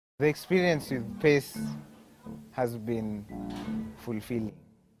The experience with PACE has been fulfilling.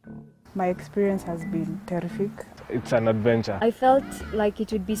 My experience has been terrific. It's an adventure. I felt like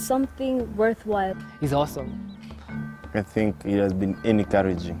it would be something worthwhile. It's awesome. I think it has been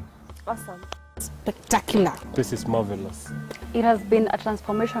encouraging. Awesome. Spectacular. This is marvelous. It has been a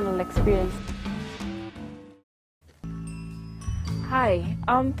transformational experience. Hi,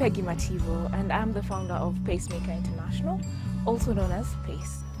 I'm Peggy Mativo and I'm the founder of PACEmaker International, also known as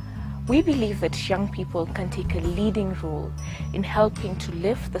PACE. We believe that young people can take a leading role in helping to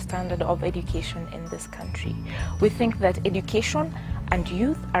lift the standard of education in this country. We think that education and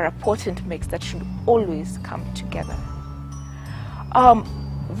youth are a potent mix that should always come together.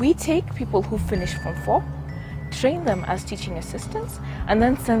 We take people who finish Form 4, train them as teaching assistants, and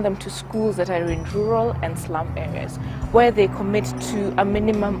then send them to schools that are in rural and slum areas, where they commit to a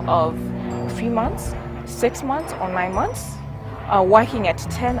minimum of 3 months, 6 months, or 9 months, working at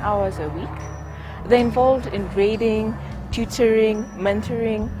 10 hours a week. They're involved in grading, tutoring,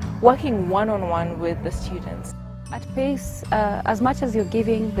 mentoring, working one-on-one with the students. At PACE, as much as you're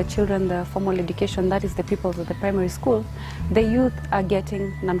giving the children the formal education, that is the pupils of the primary school, the youth are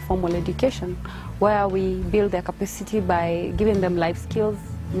getting non-formal education, where we build their capacity by giving them life skills,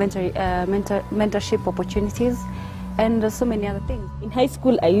 mentorship opportunities, and so many other things. In high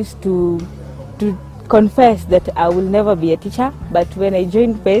school, I used to confess that I will never be a teacher, but when I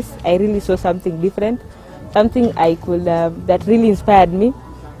joined PACE, I really saw something different, something I could that really inspired me.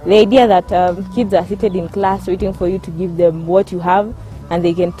 The idea that kids are seated in class waiting for you to give them what you have and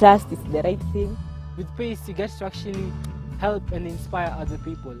they can trust is the right thing. With PACE, you get to actually help and inspire other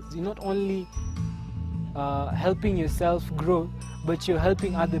people. You're not only helping yourself grow, but you're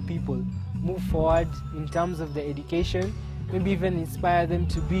helping other people move forward in terms of their education, maybe even inspire them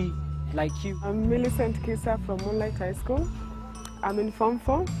to be like you. I'm Millicent Kisa from Moonlight High School. I'm in Form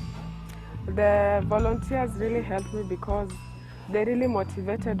 4. The volunteers really helped me because they really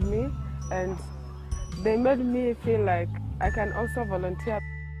motivated me and they made me feel like I can also volunteer.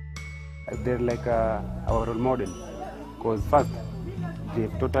 They're like our role model, because first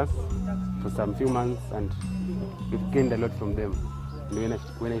they've taught us for some few months and we've gained a lot from them. And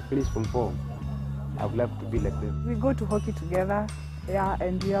when I finish Form 4, I would love to be like them. We go to hockey together, yeah,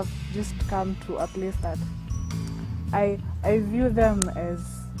 and we have just come to a place that I view them as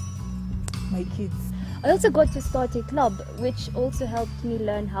my kids. I also got to start a club, which also helped me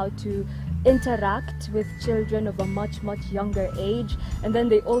learn how to interact with children of a much younger age, and then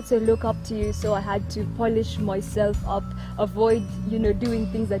they also look up to you, so I had to polish myself up, avoid doing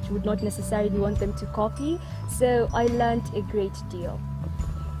things that you would not necessarily want them to copy. So I learned a great deal.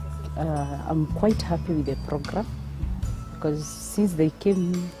 I'm quite happy with the program because since they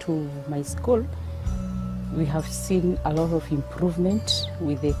came to my school, we have seen a lot of improvement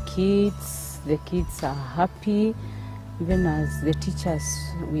with the kids. The kids are happy. Even as the teachers,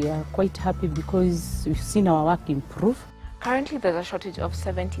 we are quite happy because we've seen our work improve. Currently, there's a shortage of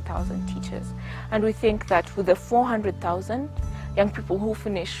 70,000 teachers, and we think that with the 400,000 young people who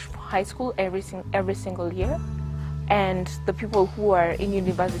finish high school every single year, and the people who are in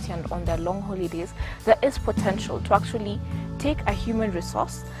university and on their long holidays, there is potential to actually take a human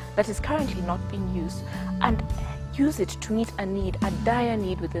resource that is currently not being used and use it to meet a need, a dire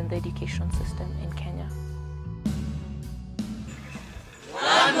need within the education system in Kenya.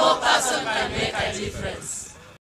 One more person can make a difference.